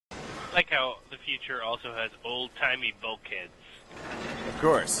Like how the future also has old-timey bulkheads. Of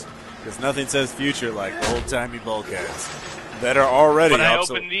course, because nothing says future like old-timey bulkheads that are already But I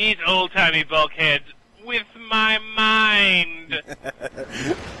obsolete. open these old-timey bulkheads with my mind.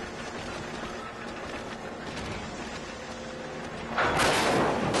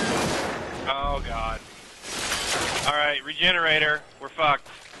 Oh, God. Alright, regenerator. We're fucked.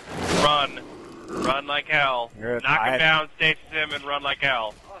 Run. Run like hell. Knock him down, stasis him, and run like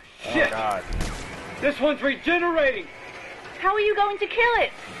hell. Oh, shit. Oh, God. This one's regenerating. How are you going to kill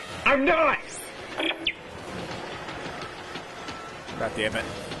it? I'm not. God damn it.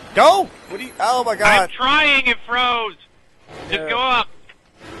 Go! What do you... Oh, my God. I'm trying, it froze. Just go up.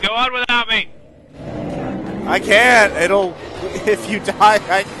 Go on without me. I can't. It'll... If you die,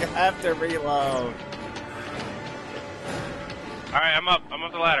 I have to reload. Alright, I'm up. I'm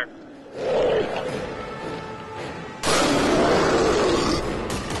up the ladder.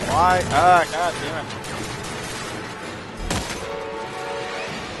 Why? Ah, God damn it.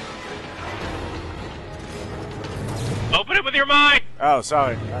 Open it with your mind. Oh,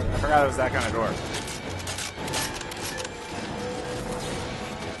 sorry. I forgot it was that kind of door.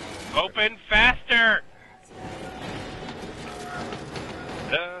 Open faster.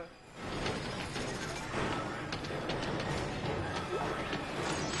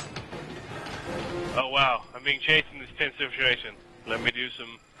 Oh, wow. I'm being chased in this tense situation. Let me do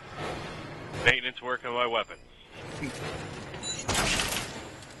some maintenance work on my weapon.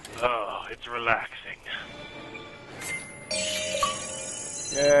 Oh, it's relaxing.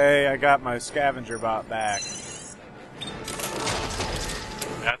 Yay, I got my scavenger bot back.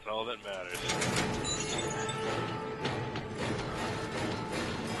 That's all that matters.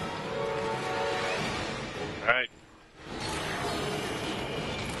 Alright.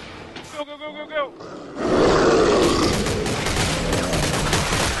 Go, go, go, go, go!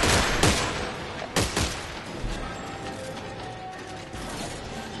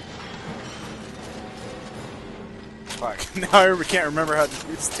 Fuck. Now I can't remember how to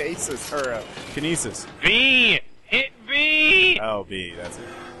do stasis or kinesis. B! Hit B! Oh, B, that's it.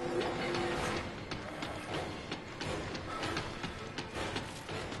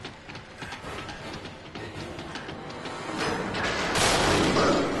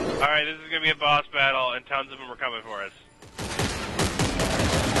 Alright, this is gonna be a boss battle, and tons of them are coming for us.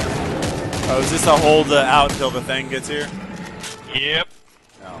 Oh, is this a hold out until the thing gets here? Yep.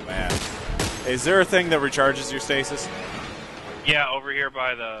 Oh, man. Is there a thing that recharges your stasis? Yeah, over here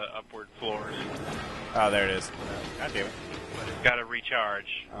by the upward floors. Oh, there it is. God damn it. But it's gotta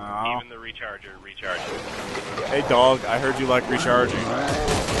recharge. Oh. Even the recharger recharges. Hey, dog, I heard you like recharging.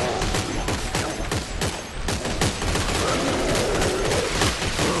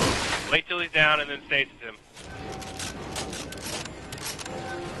 Wait till he's down and then stasis him.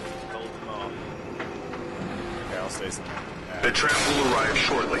 Hold him off. Okay, I'll stasis him. The tram will arrive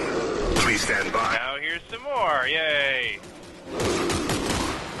shortly. Please stand by. Now here's some more. Yay.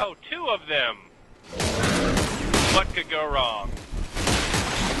 Oh, 2 of them. What could go wrong?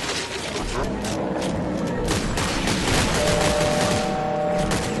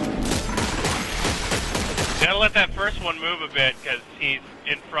 Gotta let that first one move a bit, because he's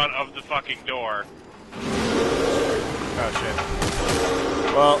in front of the fucking door. Oh, shit.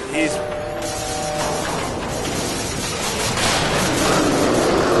 Well, he's...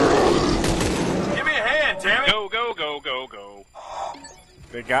 Give me a hand, damn it. Go, go, go, go, go.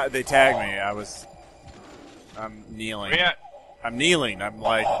 They tagged me. I'm kneeling. Yeah. I'm kneeling. I'm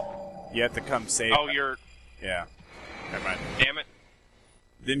like, you have to come save Oh, me. you're... Yeah. Never mind. Damn it.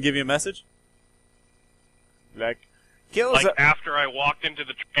 Didn't give you a message? Like, kill us. Like, after I walked into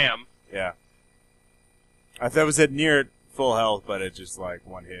the tram. Yeah. I thought it was at near full health, but it just like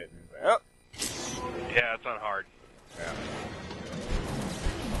one hit. And it was like, oh. Yeah, it's on hard. Yeah.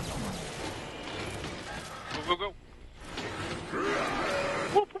 Go, go, go.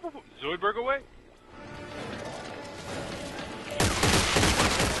 Whoop, whoop, whoop. Zoidberg away.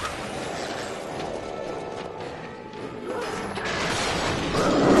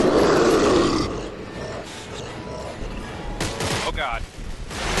 Oh, God.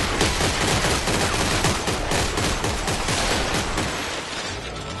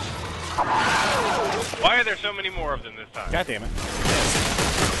 Why are there so many more of them this time? God damn it.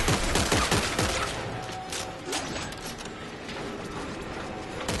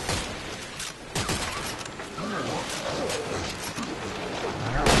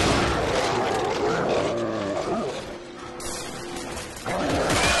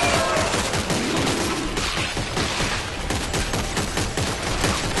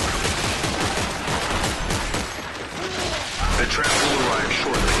 The tram will arrive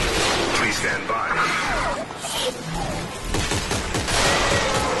shortly.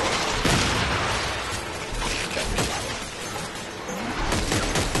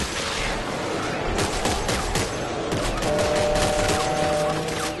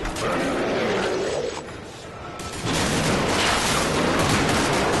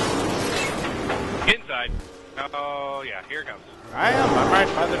 I am. I'm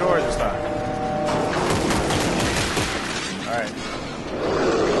right by the door this time. Alright.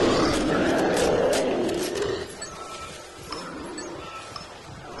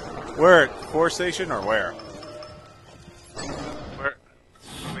 Where? Force station or where? Where?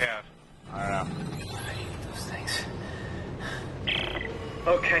 Yeah. I don't know. Those things.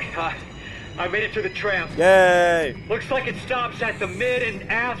 Okay, I made it to the tram. Yay! Looks like it stops at the mid and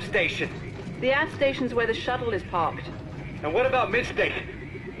aft station. The aft station's where the shuttle is parked. And what about mid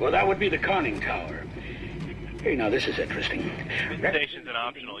station? Well, that would be the conning tower. Hey, now this is interesting. Station's an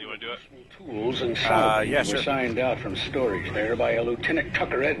optional. You want to do it? Tools and solid yeah, were sure. signed out from storage there by a Lieutenant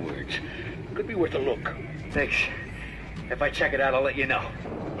Tucker Edwards. Could be worth a look. Thanks. If I check it out, I'll let you know.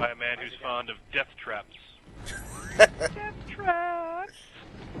 By a man who's fond of death traps. Death traps.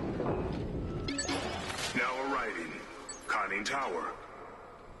 Now arriving. Conning tower.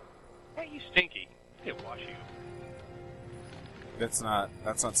 Hey, you stinky. Hey, wash you. That's not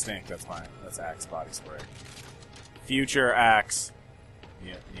stink, that's Axe body spray. Future Axe.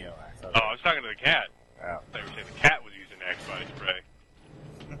 Neo Axe. Okay. Oh, I was talking to the cat. Oh. I thought you were saying the cat was using Axe body spray.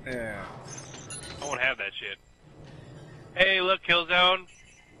 Yeah. I won't have that shit. Hey, look, Killzone.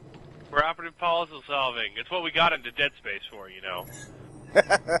 We're operative puzzle solving. It's what we got into Dead Space for, you know. I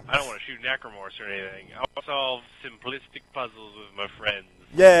don't want to shoot necromorphs or anything. I'll solve simplistic puzzles with my friends.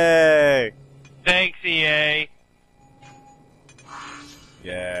 Yay! Thanks, EA.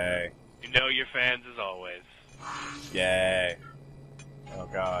 Yay. You know your fans as always. Yay. Oh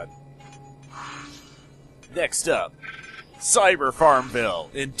god. Next up, Cyber Farmville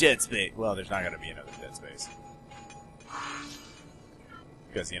in Dead Space. Well, there's not going to be another Dead Space.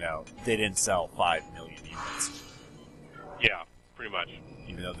 Because, you know, they didn't sell 5 million units. Yeah, pretty much.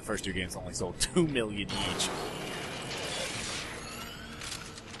 Even though the first two games only sold 2 million each.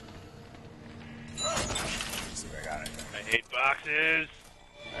 Let's see if I got it. I hate boxes.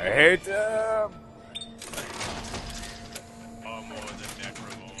 I hate them! Oh, more than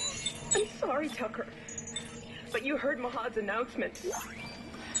necromorphs. I'm sorry, Tucker. But you heard Mahad's announcement.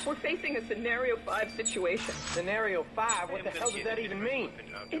 We're facing a Scenario 5 situation. Scenario 5? What the hell does that even mean?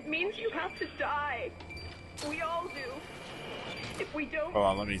 It means you have to die. We all do. If we don't... Hold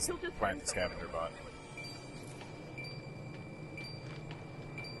on, let me he'll just plant send the scavenger bot.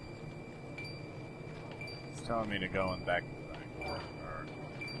 It's telling me to go in back to the back door.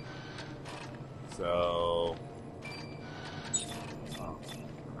 So... Oh.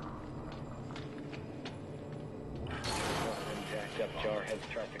 Jacked up jarheads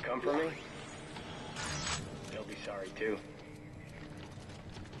tries to come for me. They'll be sorry too.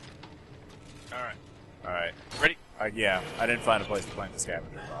 Alright. Alright. Ready? Yeah, I didn't find a place to plant the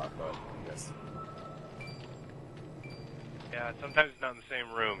scavenger bot, but I guess... Yeah, sometimes it's not in the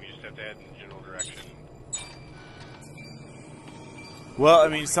same room. You just have to head in the general direction. Well, I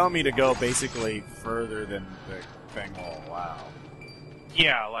mean, it's telling me to go basically further than the thing will allow.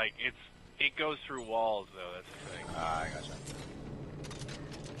 Yeah, like, it goes through walls, though. That's the thing. Ah, I gotcha.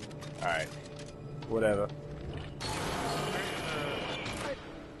 Alright. Whatever.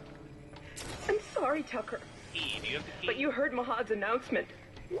 I'm sorry, Tucker. Key. Do you have the key? But you heard Mahad's announcement.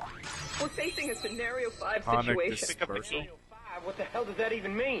 We're facing a Scenario 5 Sonic situation. Pick up the dispersal? key. What the hell does that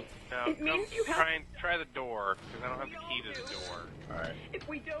even mean? No, It means you have- try the door, because I don't have the key to the door. Alright. If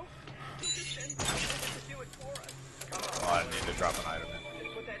we don't, he'll just send someone to do it for us. Come on, Well, I need to drop an item in.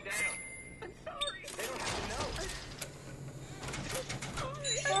 Just put that down. I'm sorry. They don't have to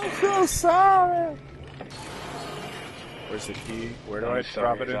know. I'm so sorry! Where's the key? Where do I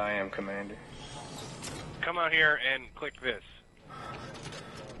drop it in? I am, Commander. Come out here and click this.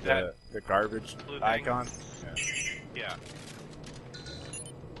 The garbage blue thing? icon? Yeah.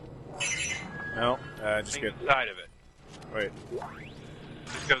 No, just Think get... inside of it. Wait.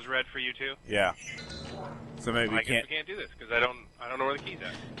 This goes red for you too? Yeah. So maybe I we guess can't... we can't do this, because I don't know where the key's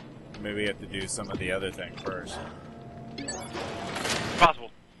at. Maybe we have to do some of the other thing first.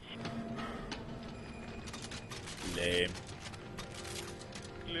 Possible. Lame.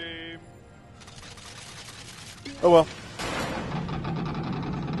 Lame. Oh well.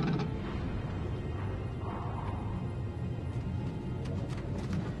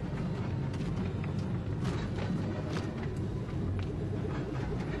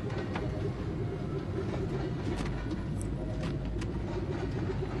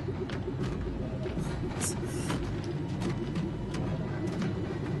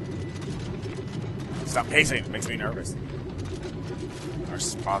 Stop pacing. It makes me nervous. Our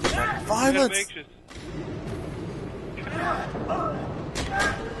sponsor. Violence! Anxious.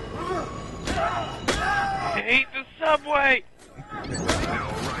 I hate the subway! Now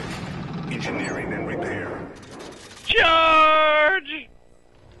arriving. Engineering and repair. Charge!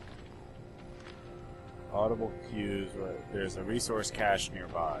 Audible cues where there's a resource cache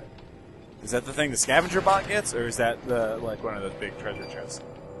nearby. Is that the thing the scavenger bot gets, or is that the like one of those big treasure chests?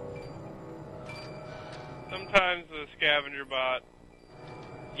 Sometimes the scavenger bot.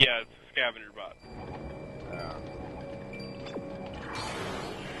 Yeah, it's a scavenger bot.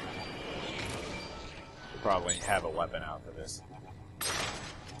 We'll probably have a weapon out for this.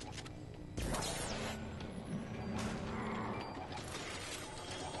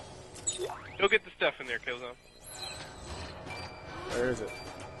 Go get the stuff in there, Killzone. Where is it?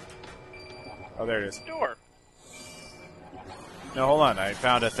 Oh, there it is. Door. No, hold on. I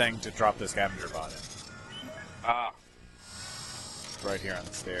found a thing to drop the scavenger bot in. Ah. Right here on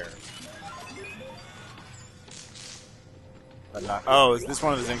the stairs. But not. Oh, is this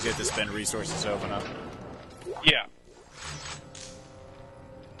one of the things you have to spend resources to open up? Yeah.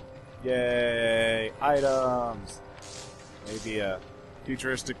 Yay! Items! Maybe a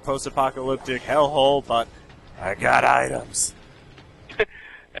futuristic post-apocalyptic hellhole, but I got items.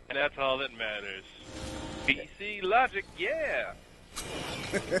 And that's all that matters. PC logic, yeah!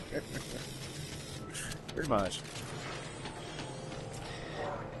 Pretty much.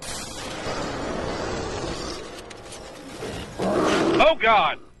 Oh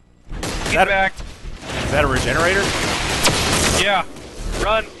god! Get back! Is that a regenerator? Yeah.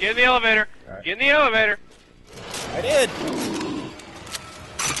 Run! Get in the elevator! Right. Get in the elevator! I did!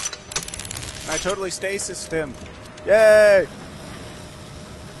 I totally stasis him. Yay!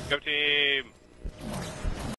 Go team!